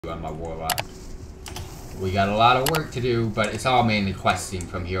on my warlock. We got a lot of work to do, but it's all mainly questing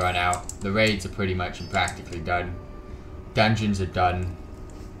from here on out. The raids are pretty much and practically done. Dungeons are done.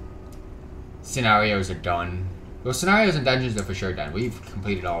 Scenarios are done. Well, scenarios and dungeons are for sure done. We've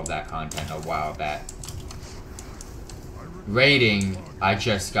completed all of that content a while back. Raiding, I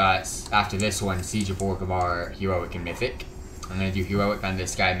just got, after this one, Siege of Orgrimmar, Heroic and Mythic. I'm going to do Heroic on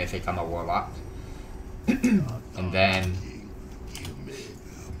this guy, Mythic on my Warlock. And then...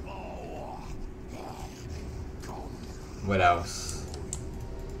 what else?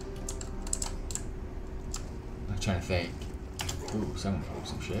 I'm trying to think. Ooh, someone pulled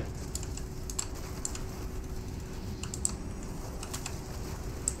some shit.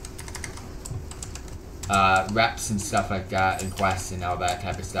 Reps and stuff like that, and quests and all that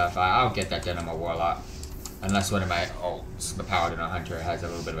type of stuff. I'll get that done on my Warlock. Unless one of my ults, the Paladin or Hunter, has a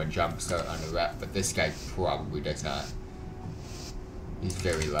little bit of a jump start on the rep, but this guy probably does not. He's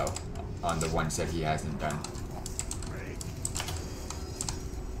very low on the ones that he hasn't done.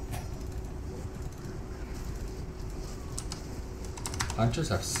 Hunters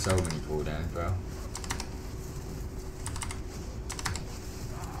have so many cooldowns, bro.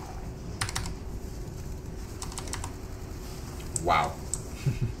 Wow.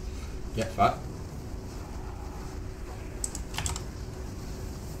 Get fucked.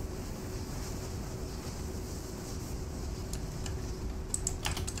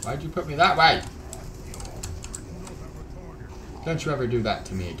 Why'd you put me that way? Don't you ever do that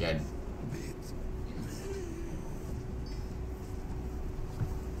to me again.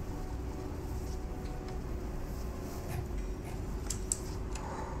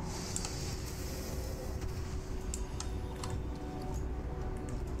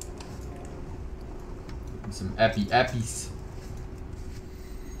 Some eppies.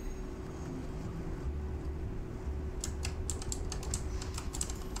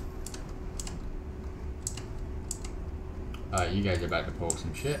 You guys are about to pull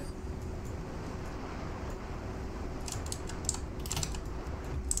some shit.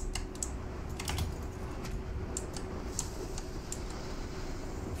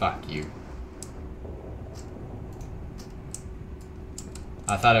 Fuck you.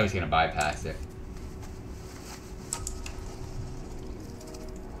 I thought I was gonna bypass it.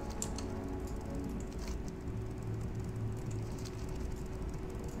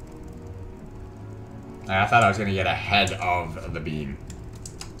 I thought I was going to get ahead of the beam.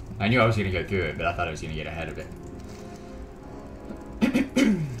 I knew I was going to go through it, but I thought I was going to get ahead of it.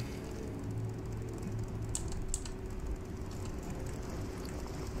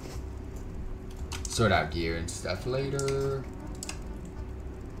 Sort out gear and stuff later.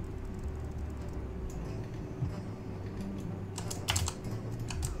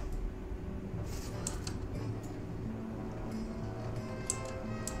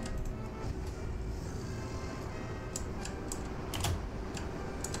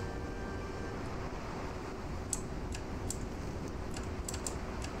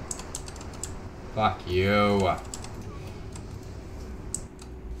 Fuck you.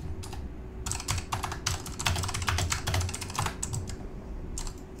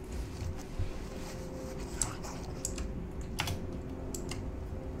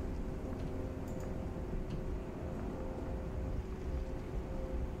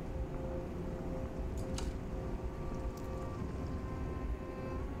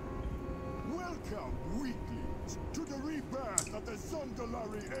 Welcome, weaklings, to the rebirth of the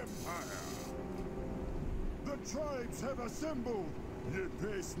Zondalari Empire. The tribes have assembled. Ye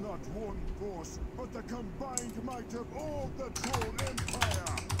face not one force, but the combined might of all the Troll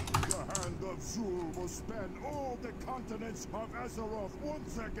Empire. The hand of Zul will span all the continents of Azeroth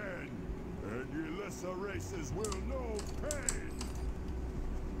once again. And ye lesser races will know pain.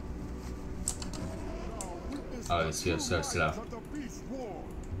 Oh, this feels so slow.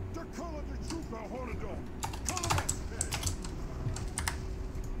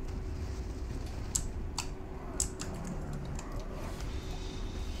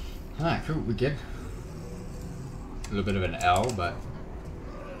 Alright, cool, we good. A little bit of an L, but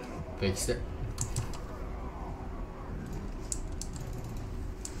fixed it.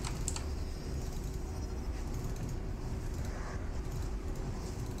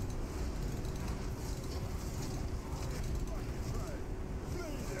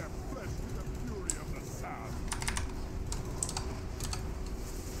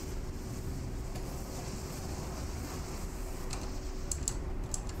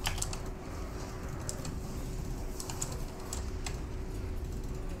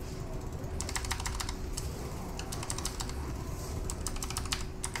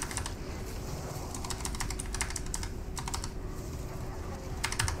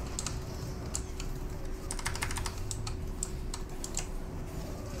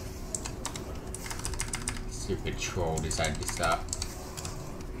 Stupid troll decided to stop.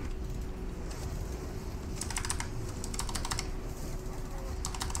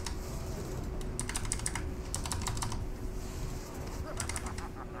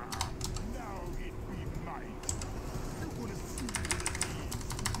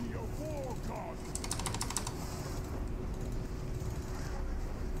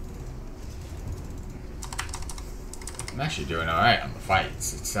 I'm actually doing alright on the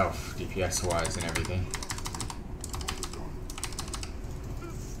fights itself, DPS wise and everything.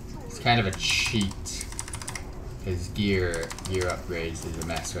 It's kind of a cheat, because gear upgrades is a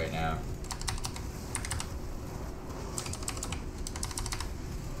mess right now.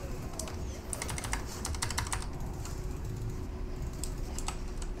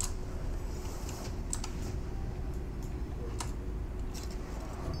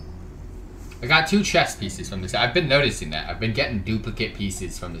 I got 2 chest pieces from this. I've been noticing that. I've been getting duplicate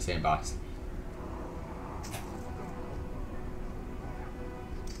pieces from the same box.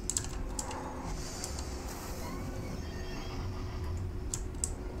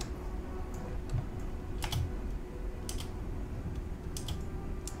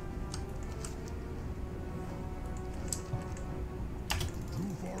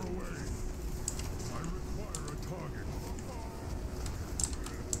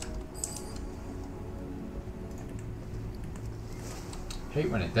 I hate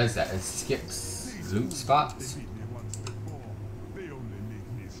when it does that. It skips loot spots.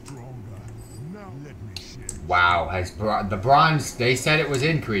 Wow, has the bronze, they said it was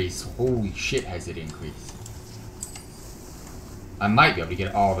increased. Holy shit, has it increased. I might be able to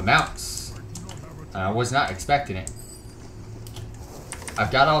get all the mounts. I was not expecting it. I've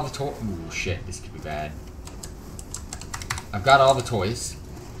got all the toys. Ooh, shit, this could be bad. I've got all the toys.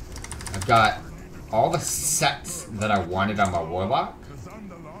 I've got all the sets that I wanted on my warlock.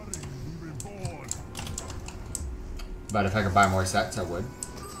 But if I could buy more sets, I would.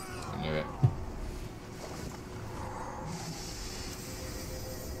 I knew it.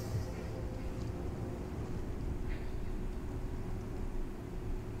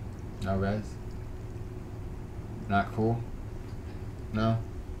 No res? Not cool? No?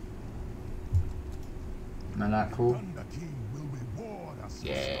 Am I not cool?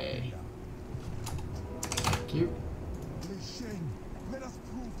 Yay. Thank you.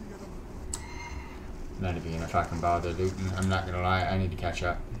 Not even gonna fucking bother looting. I'm not gonna lie, I need to catch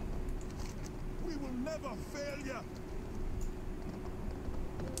up. We will never fail you.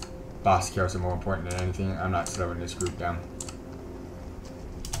 Boss kills are more important than anything. I'm not slowing this group down.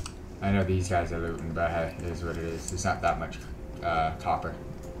 I know these guys are looting, but hey, it is what it is. It's not that much copper.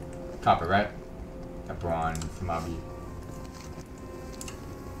 Copper, right? Got bronze from Mobby.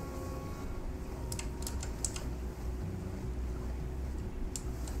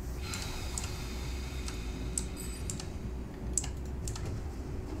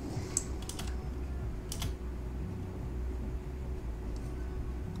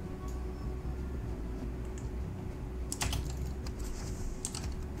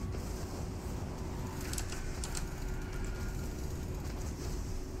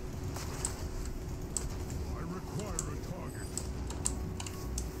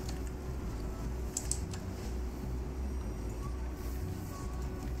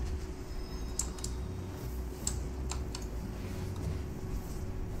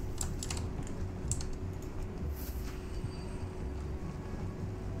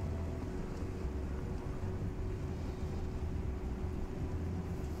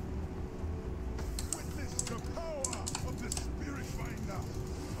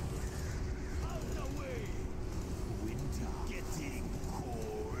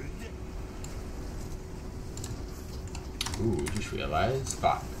 Ooh, just realized.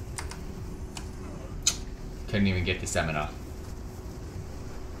 Fuck. Couldn't even get the seminar.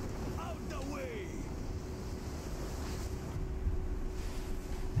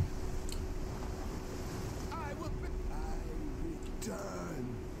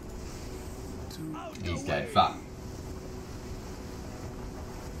 He's dead. Fuck.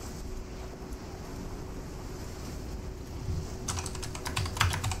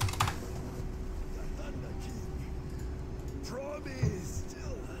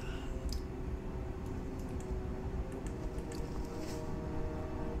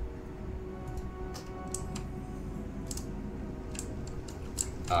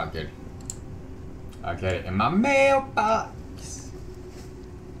 Oh, good. I'll get it in my mailbox.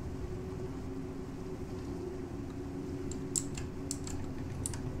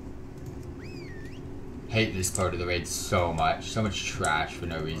 Hate this part of the raid so much. So much trash for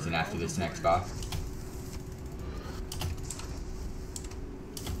no reason after this next boss.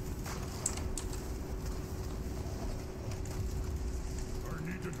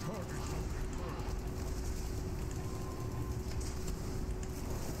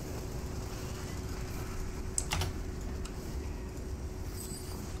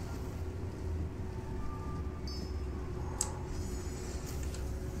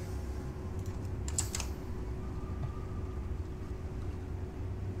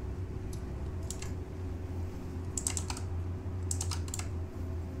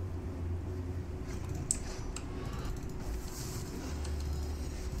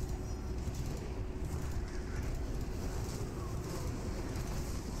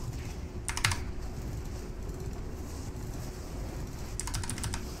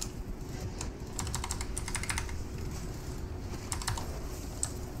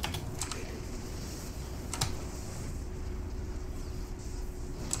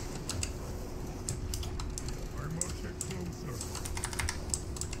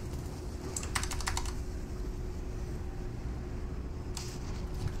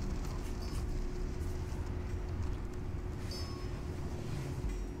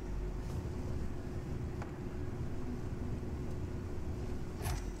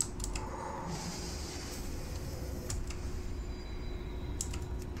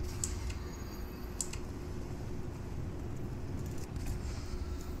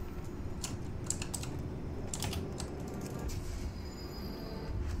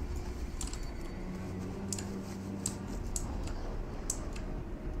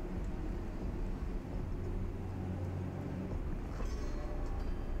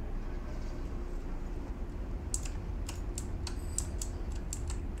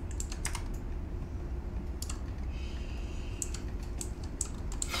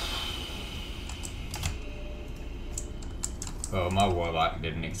 Oh, my warlock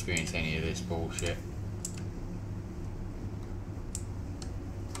didn't experience any of this bullshit.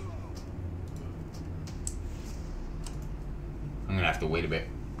 I'm gonna have to wait a bit.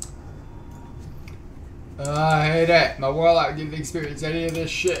 I hate it. My warlock didn't experience any of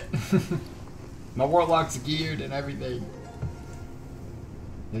this shit. My warlock's geared and everything.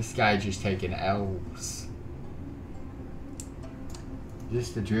 This guy just taking L's. Is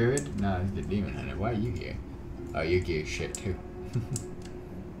this the druid? No, it's the demon hunter. Why are you here? Oh, you're geared shit too.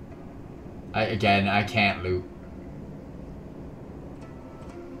 Again, I can't loot.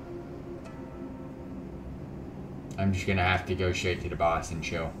 I'm just gonna have to go straight to the boss and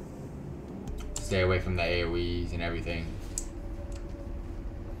chill. Stay away from the AoEs and everything.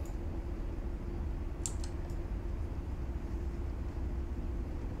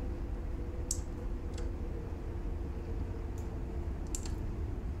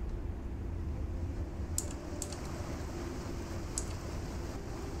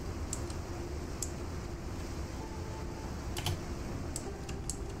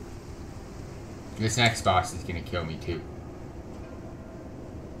 This next boss is gonna kill me too.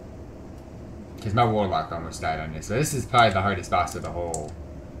 Because my warlock almost died on this. So this is probably the hardest boss of the whole.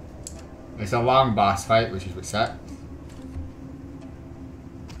 It's a long boss fight, which is what's up.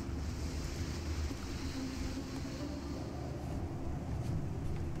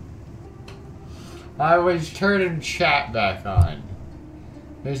 I was turning chat back on.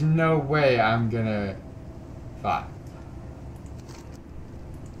 There's no way I'm gonna... Fuck.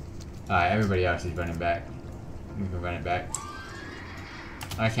 Alright, everybody else is running back. We can run it back.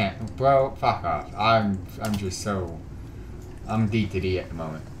 I can't, bro. Fuck off. I'm just so. I'm D to D at the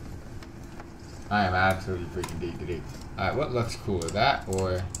moment. I am absolutely freaking D to D. Alright, what looks cooler, that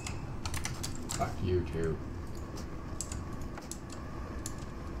or fuck you too?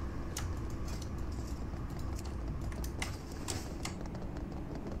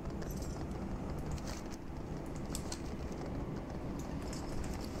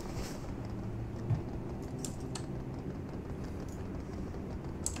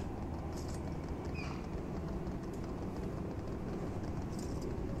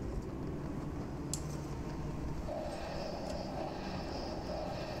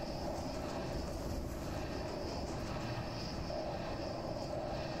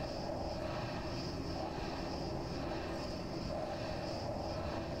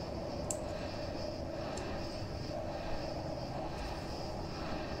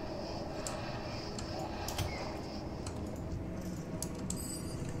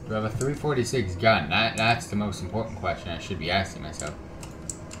 Do I have a 346 gun? That's the most important question I should be asking myself.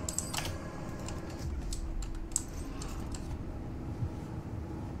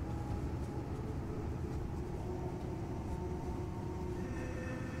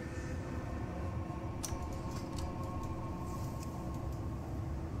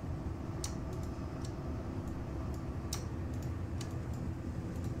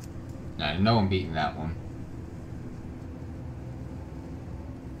 Nah, no one beating that one.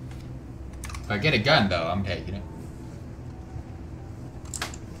 If I get a gun, though, I'm taking it.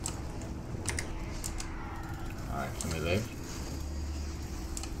 Alright, can we live?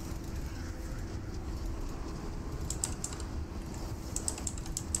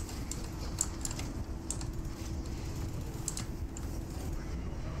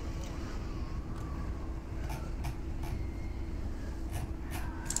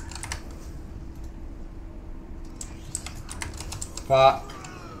 Fuck.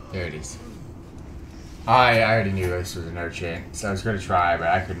 There it is. I already knew this was a no chance. I was going to try, but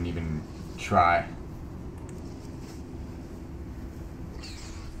I couldn't even try.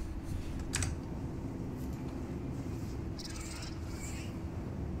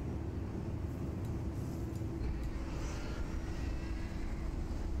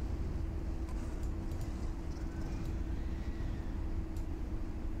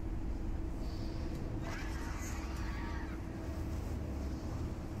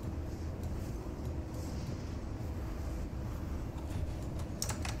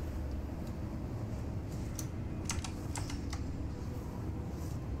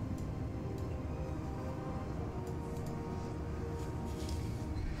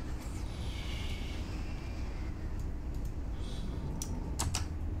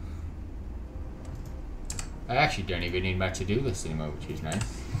 I actually don't even need my to-do list anymore, which is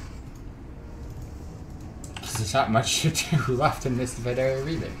nice. Because there's not much to do left in this Videra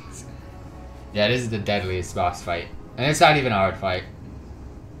remix. Yeah, this is the deadliest boss fight. And it's not even a hard fight.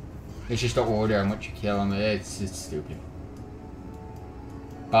 It's just the order in which you kill him. It's stupid.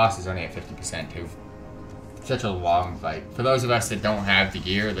 Boss is only at 50% too. Such a long fight. For those of us that don't have the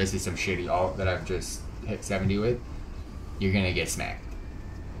gear, this is some shitty ult that I've just hit 70 with. you're gonna get smacked.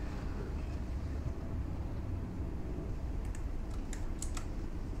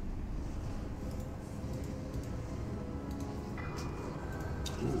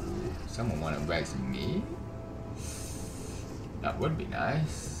 Ooh, someone wanna res me? That would be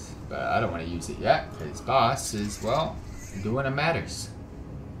nice, but I don't want to use it yet because boss is, well, doing what matters.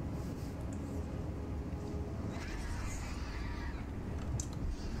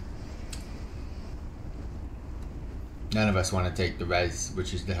 None of us want to take the res,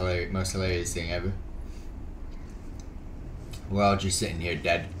 which is the most hilarious thing ever. We're all just sitting here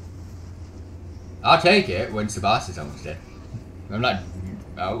dead. I'll take it once the boss is almost dead. I'm not.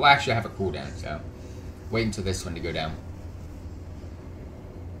 Well, actually, I have a cooldown, so wait until this one to go down.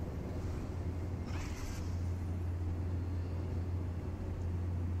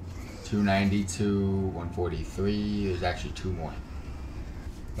 $292, 143. There's actually 2 more.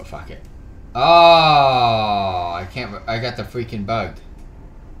 But fuck it. Oh, I can't. I got the freaking bug.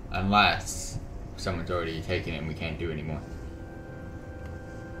 Unless someone's already taken it and we can't do it anymore.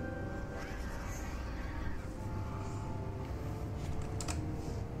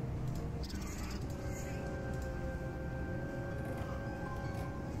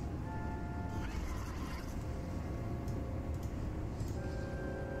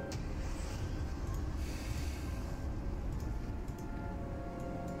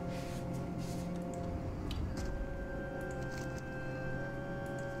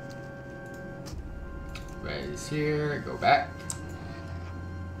 Res here, go back.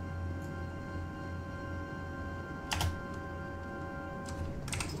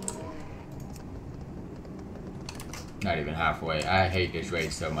 Not even halfway. I hate this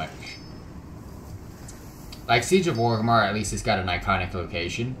raid so much. Like Siege of Warhammer, at least it's got an iconic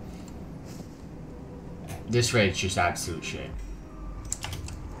location. This raid's just absolute shit.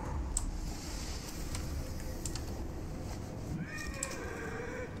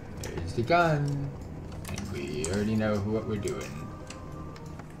 There's the gun. And we already know what we're doing.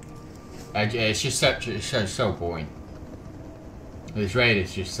 It's just so boring. This raid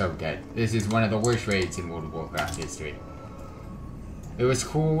is just so dead. This is one of the worst raids in World of Warcraft history. It was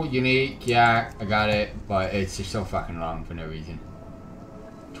cool, unique, yeah, I got it, but it's just so fucking long for no reason.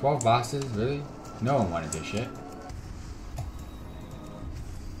 12 bosses, really? No one wanted this shit.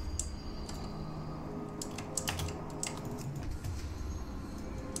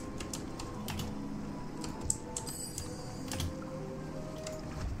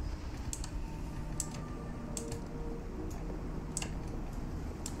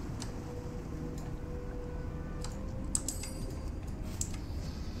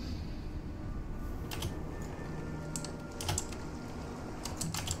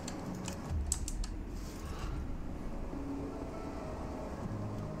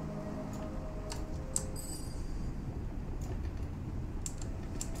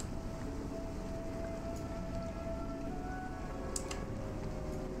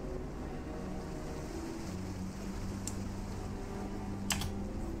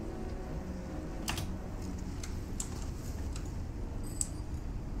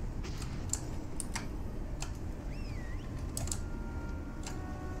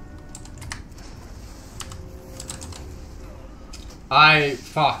 I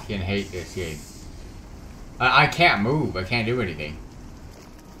fucking hate this game. I can't move. I can't do anything.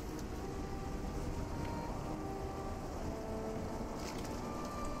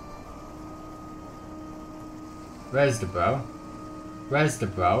 Res the bro. Res the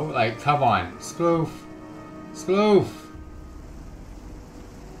bro. Like, come on. Sploof. Sploof.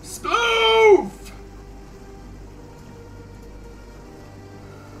 Sploof!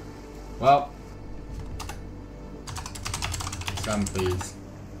 Well. Some, please.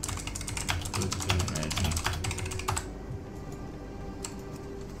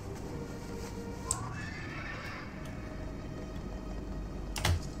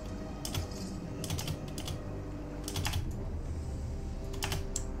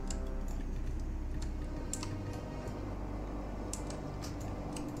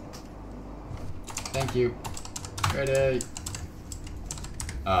 Thank you. Ready.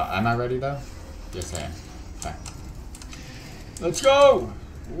 Am I ready though? Yes, I am. Okay. Let's go!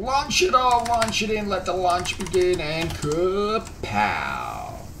 Launch it all, launch it in, let the launch begin, and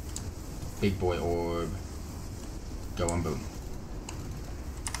kapow! Big boy orb. Going boom.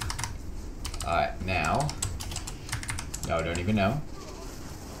 Alright, now. Y'all don't even know.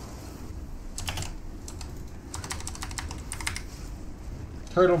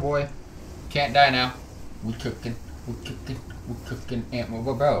 Turtle boy. Can't die now. We cooking, and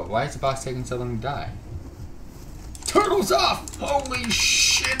well, bro, why is the boss taking so long to die? Turtles off! Holy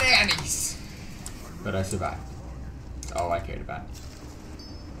shenanigans! But I survived. That's all I cared about.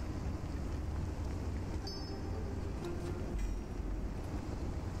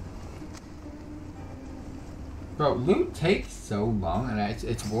 Bro, loot takes so long, and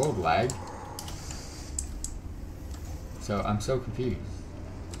it's world lag. So I'm so confused.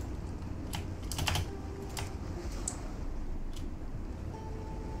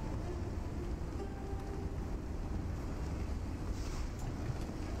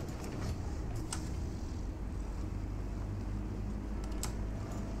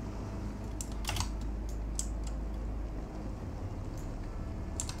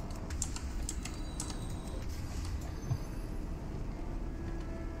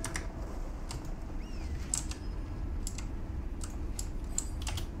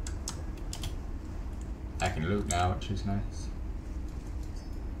 I can loot now, which is nice.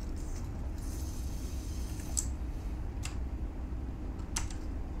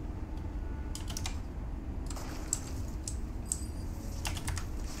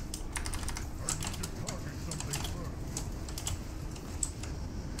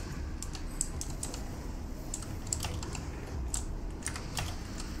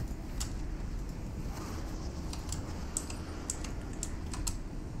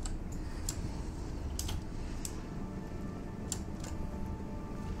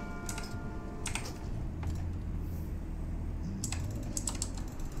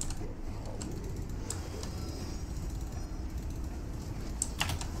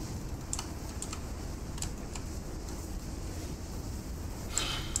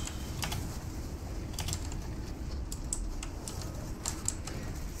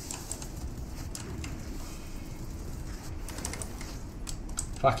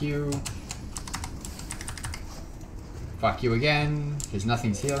 Fuck you. Fuck you again, because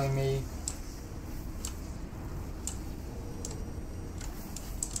nothing's healing me.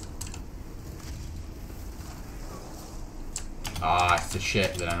 Ah, it's the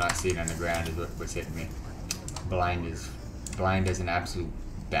shit that I'm not seeing on the ground is what's hitting me. Blind as an absolute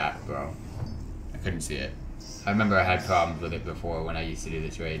bat, bro. I couldn't see it. I remember I had problems with it before when I used to do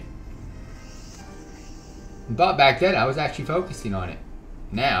this raid. But back then I was actually focusing on it.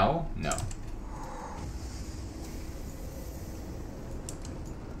 Now, no.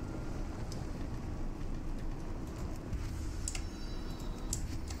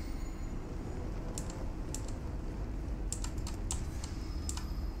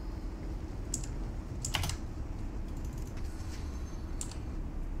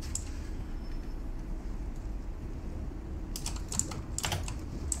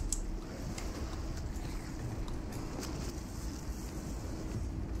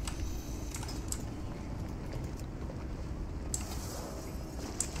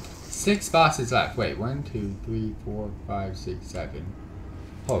 Six bosses left. Wait, 1, 2, 3, 4, 5, 6, 7.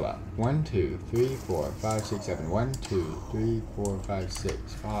 Hold up. 1, 2, 3, 4, 5, 6, 7. 1, 2, 3, 4, 5,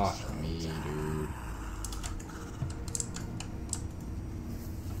 6. Fuck me, dude.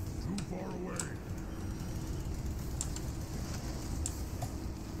 Too far away.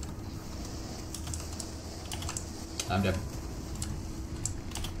 I'm dead.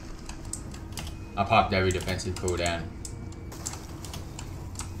 I popped every defensive cooldown.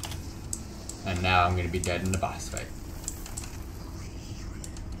 And now I'm gonna be dead in the boss fight.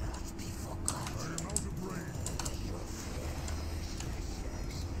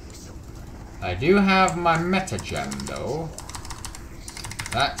 I do have my meta gem though.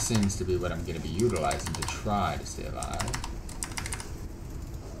 That seems to be what I'm gonna be utilizing to try to stay alive.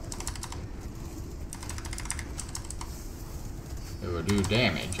 It will do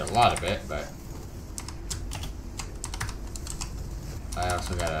damage, a lot of it, but I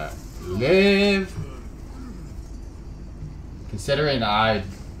also gotta live. Considering I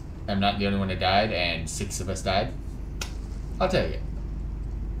am not the only one that died and 6 of us died, I'll take it.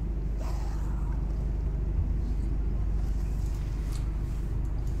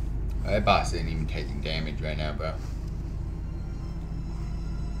 That boss isn't even taking damage right now, bro.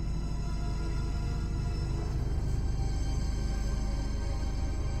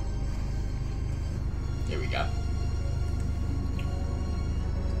 Here we go.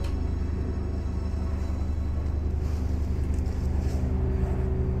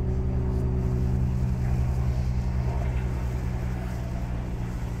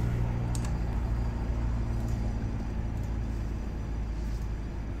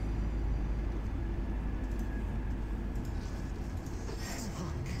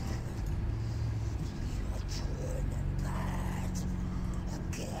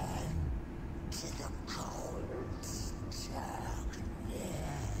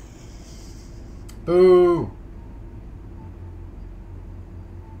 Boo!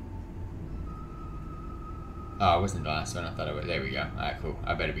 Oh, it wasn't the last one. I thought it was. There we go. Alright, cool.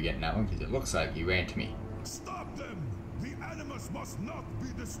 I better be getting that one because it looks like you ran to me. Stop them! The animus must not be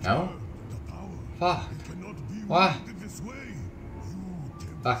disturbed. No? The power. Fuck. It cannot be What? wielded this way. You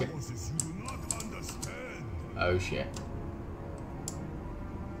Fuck it. forces you do not understand. Oh shit.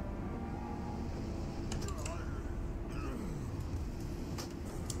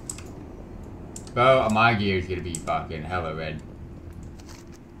 Bro, my gear is gonna be fucking hella red.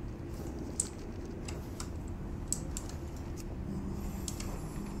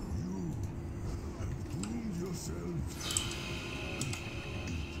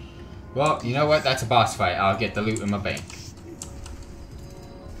 Well, you know what? That's a boss fight. I'll get the loot in my bank.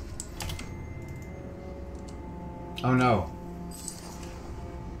 Oh no.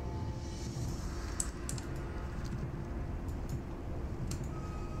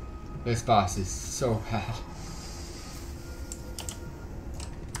 This boss is so bad.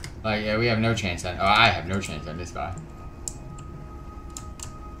 Like, yeah, we have no chance on... Oh, I have no chance on this guy.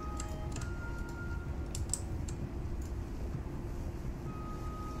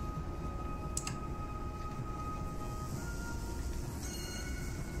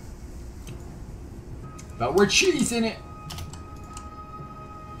 But we're cheesing it.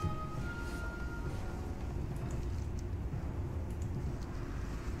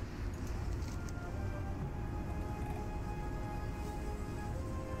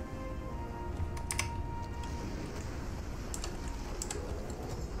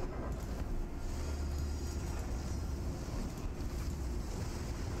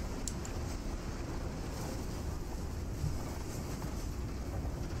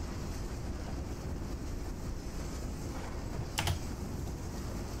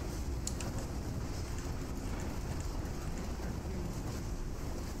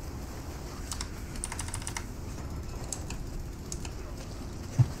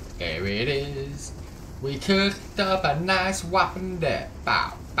 There it is. We cooked up a nice whopping death.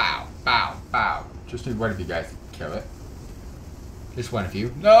 Bow, bow, bow, bow. Just need one of you guys to kill it. Just one of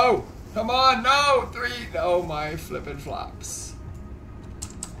you. No! Come on, no! 3! Oh my flippin' flops.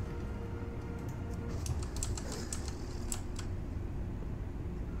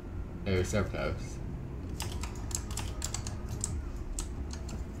 It was so close.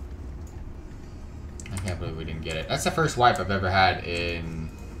 I can't believe we didn't get it. That's the first wipe I've ever had in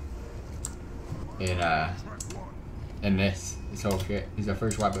this whole shit. It's the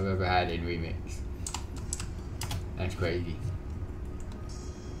first wipe I've ever had in Remix. That's crazy.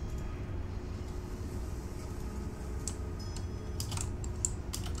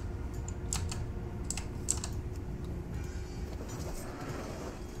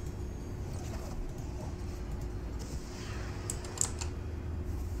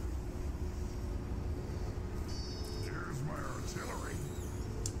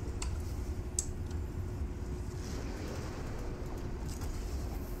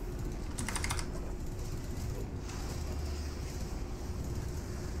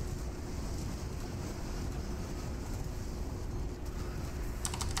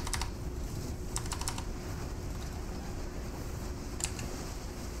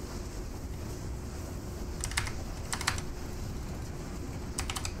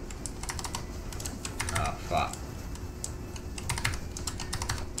 Fuck.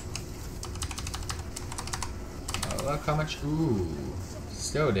 Oh, look how much. Ooh.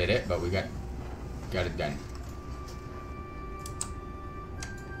 Still did it, but we got it done.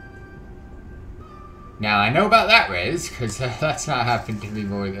 Now, I know about that, Riz, because that's not happened to me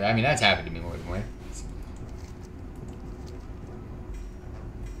more than... I mean, that's happened to me more than once.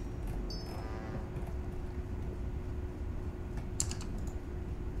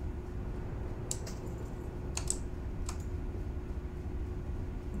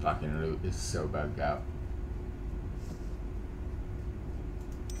 Fucking loot is so bugged out.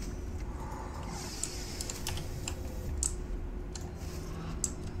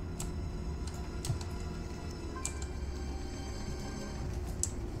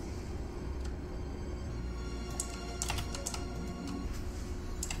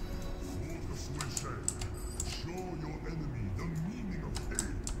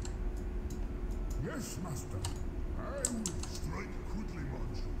 Yes, master. I will strike quickly,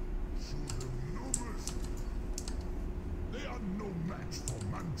 much. Show them no mercy.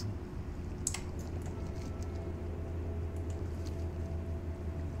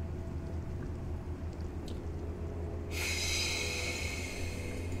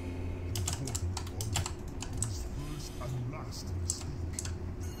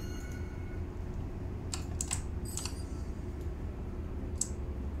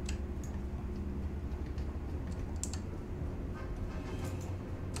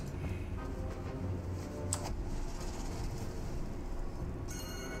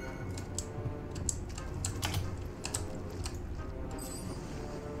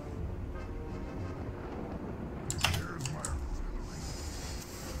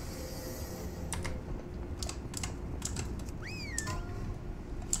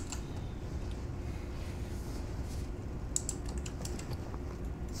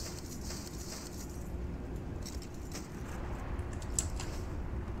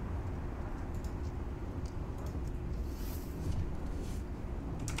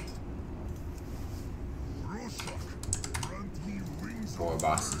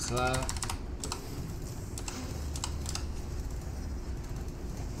 bosses left.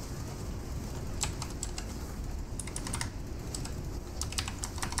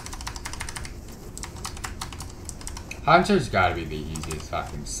 Hunter's gotta be the easiest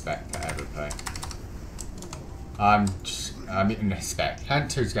fucking spec to ever play. I mean, spec.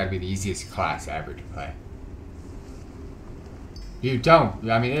 Hunter's gotta be the easiest class ever to play. You don't.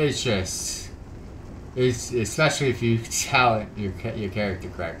 I mean, it's just. It's especially if you talent your character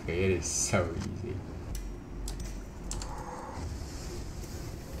correctly. It is so easy.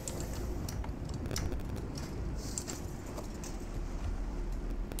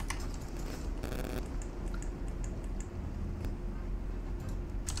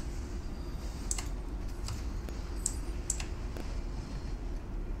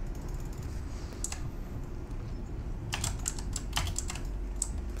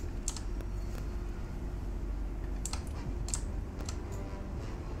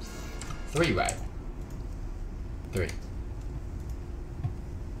 Three, right? Three.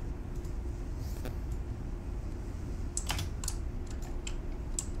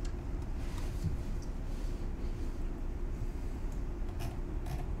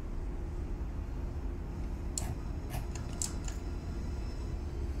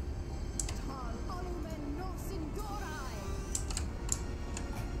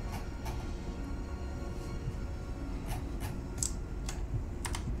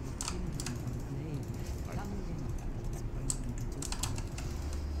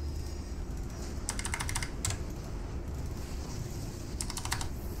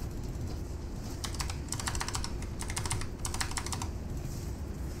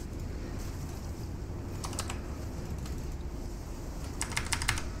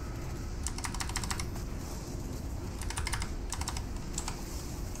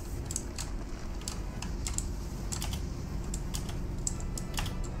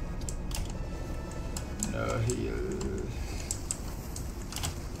 No heal.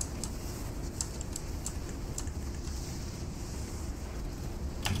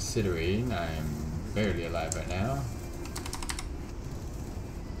 Considering I'm barely alive right now.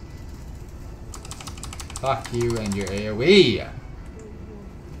 Fuck you and your AoE!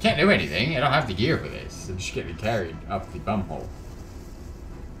 Can't do anything, I don't have the gear for this. I'm just getting carried up the bumhole.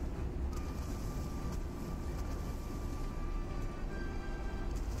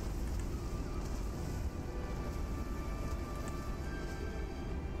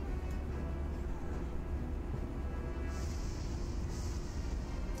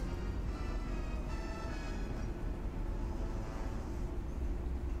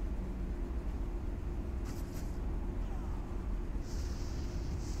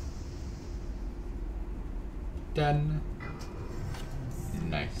 Done.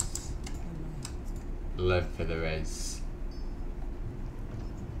 Nice. Live for the race.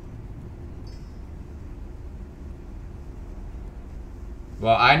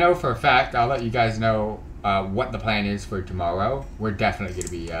 Well, I know for a fact, I'll let you guys know what the plan is for tomorrow. We're definitely going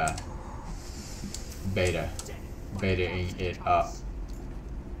to be betaing it up.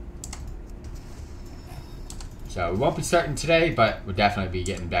 So we won't be starting today, but we'll definitely be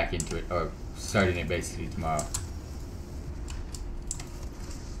getting back into it, or starting it basically tomorrow.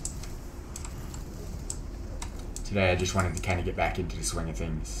 Today I just wanted to kind of get back into the swing of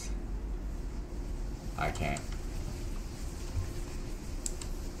things. I can't.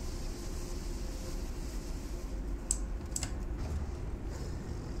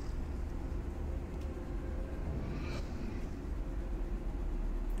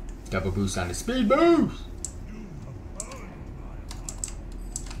 Double boost on the speed boost!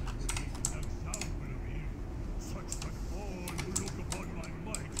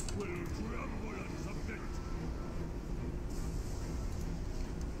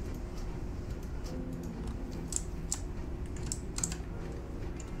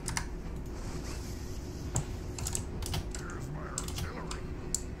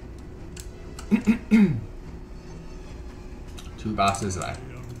 Two bosses left.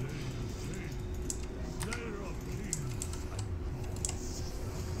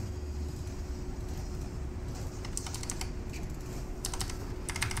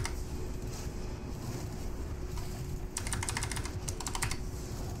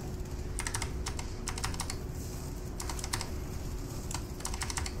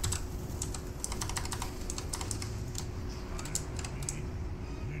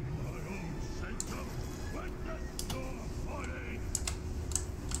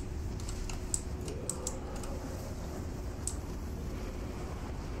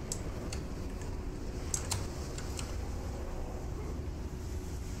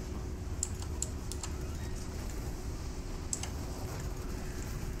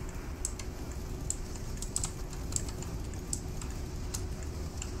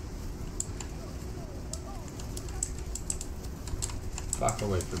 fuck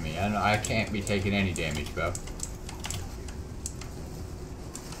away from me. I can't be taking any damage, bro.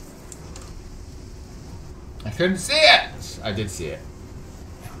 I couldn't see it! I did see it.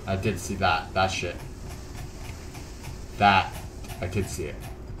 I did see that. That shit. That. I did see it.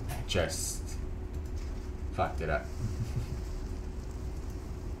 Just fucked it up.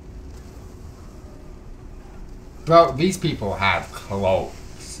 Bro, these people have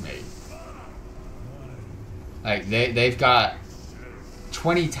cloaks, mate. Like, they've got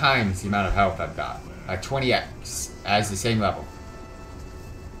 20 times the amount of health I've got. Like, 20x as the same level.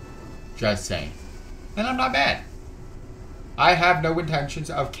 Just saying. And I'm not bad. I have no intentions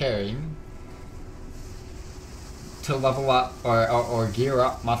of caring to level up or gear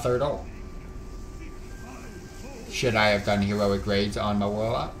up my third ult. Should I have done heroic raids on my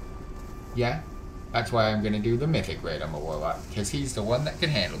warlock? Yeah. That's why I'm going to do the mythic raid on my warlock. Because he's the one that can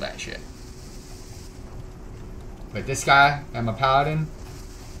handle that shit. But this guy and my paladin,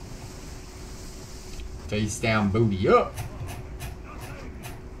 face down, booty up.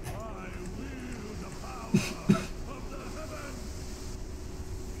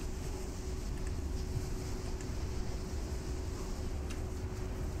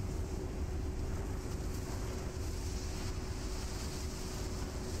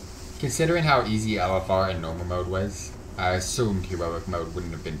 Considering how easy LFR in normal mode was, I assumed heroic mode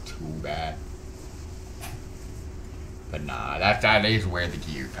wouldn't have been too bad. But nah, that is where the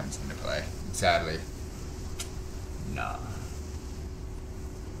gear comes into play. Sadly. Nah.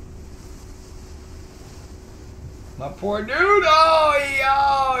 My poor dude!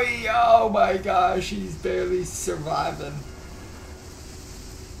 Oh my gosh, he's barely surviving.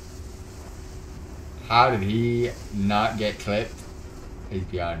 How did he not get clipped? Is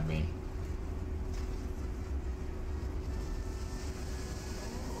beyond me.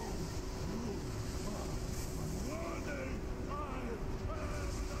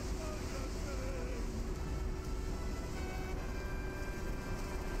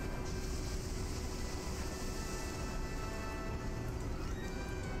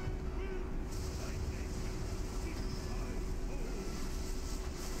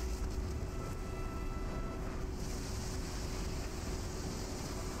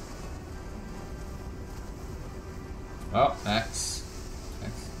 Well, that's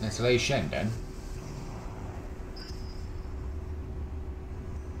Lei Shen then.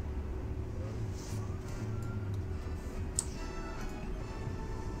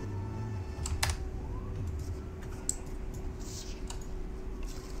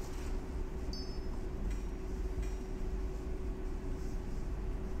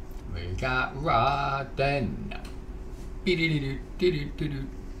 We got Rotten.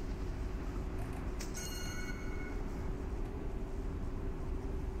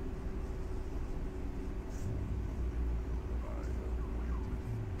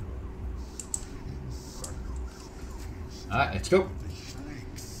 Alright, let's go.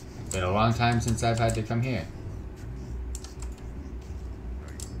 Been a long time since I've had to come here.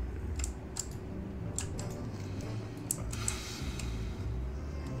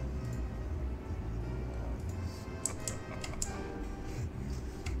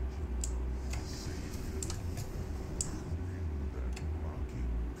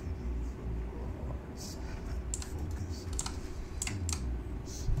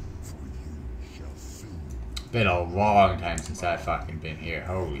 Been a long time since I've fucking been here.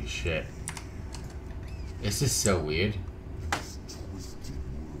 Holy shit. This is so weird.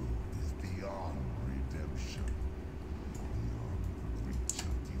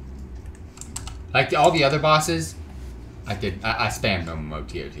 Like all the other bosses, I spammed normal mode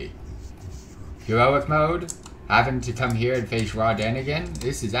TOT. Heroic mode, having to come here and face Raw Den again,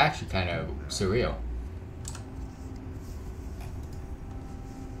 this is actually kind of surreal.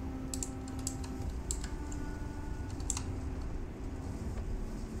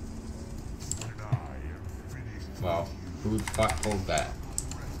 Well, who the fuck pulled that?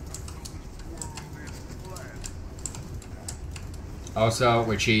 Also,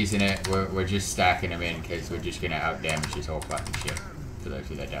 we're cheesing it. We're just stacking them in because we're just gonna outdamage this whole fucking shit. For those of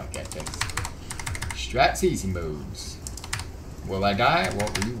you that don't get things. Strats easy moves. Will I die?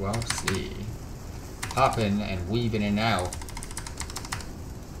 Well, we will see. Popping and weaving in and out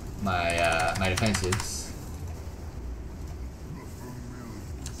my my defenses.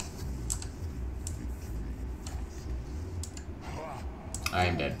 I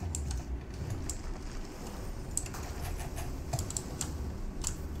am dead.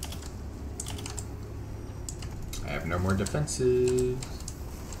 I have no more defenses.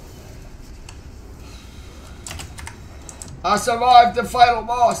 I survived the final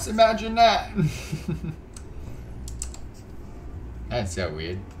boss, imagine that. Hey, That's so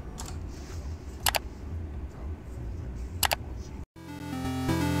weird.